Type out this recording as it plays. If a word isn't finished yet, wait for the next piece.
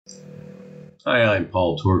Hi, I'm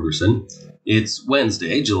Paul Torgersen. It's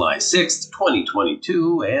Wednesday, July 6th,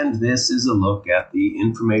 2022, and this is a look at the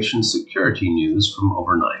information security news from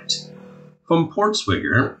overnight. From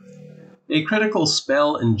Portswigger, a critical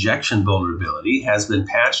SpEL injection vulnerability has been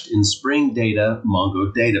patched in Spring Data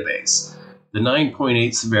MongoDB. The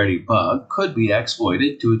 9.8 severity bug could be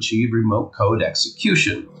exploited to achieve remote code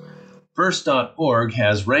execution. First.org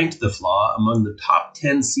has ranked the flaw among the top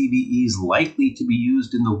 10 CVEs likely to be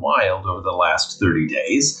used in the wild over the last 30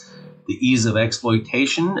 days. The ease of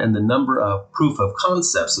exploitation and the number of proof of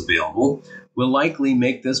concepts available will likely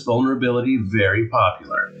make this vulnerability very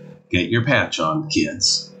popular. Get your patch on,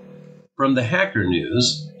 kids. From the Hacker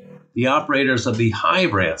News, the operators of the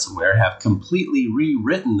Hive ransomware have completely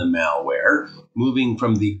rewritten the malware, moving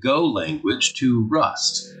from the Go language to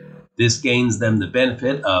Rust. This gains them the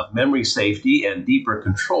benefit of memory safety and deeper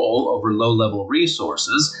control over low-level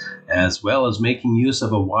resources, as well as making use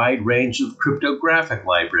of a wide range of cryptographic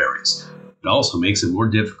libraries. It also makes it more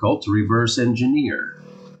difficult to reverse engineer.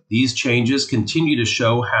 These changes continue to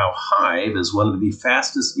show how Hive is one of the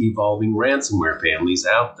fastest evolving ransomware families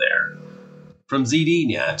out there. From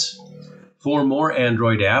ZDNet, 4 more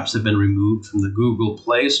Android apps have been removed from the Google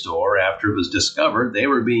Play Store after it was discovered they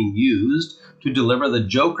were being used to deliver the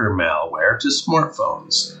Joker malware to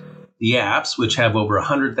smartphones. The apps, which have over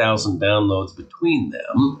 100,000 downloads between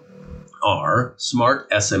them, are Smart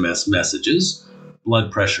SMS Messages,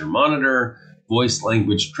 Blood Pressure Monitor, Voice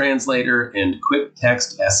Language Translator, and Quick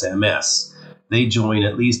Text SMS. They join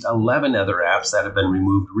at least 11 other apps that have been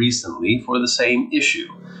removed recently for the same issue.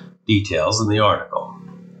 Details in the article.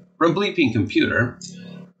 From Bleeping Computer,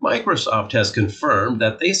 Microsoft has confirmed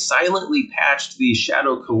that they silently patched the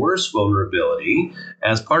Shadow Coerce vulnerability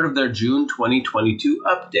as part of their June 2022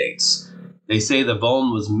 updates. They say the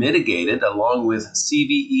vuln was mitigated along with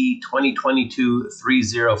CVE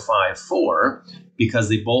 2022-3054 because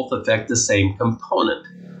they both affect the same component.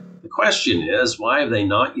 The question is, why have they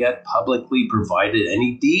not yet publicly provided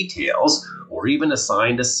any details or even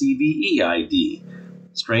assigned a CVE ID?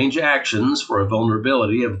 Strange actions for a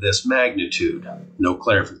vulnerability of this magnitude. No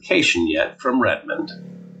clarification yet from Redmond.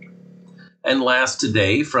 And last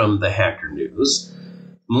today from the Hacker News,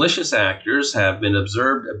 malicious actors have been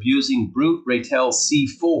observed abusing Brute Ratel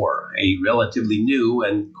C4, a relatively new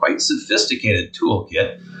and quite sophisticated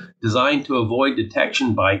toolkit designed to avoid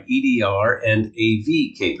detection by EDR and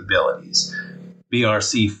AV capabilities.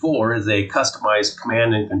 BRc4 is a customized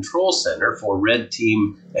command and control center for red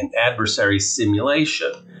team and adversary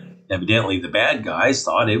simulation. Evidently, the bad guys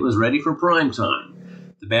thought it was ready for prime time.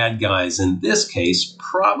 The bad guys in this case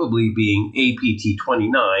probably being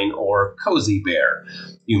APT-29 or Cozy Bear.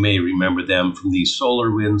 You may remember them from the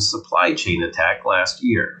SolarWinds supply chain attack last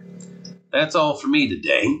year. That's all for me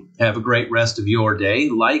today. Have a great rest of your day.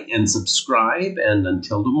 Like and subscribe, and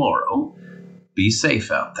until tomorrow, be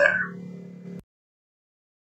safe out there.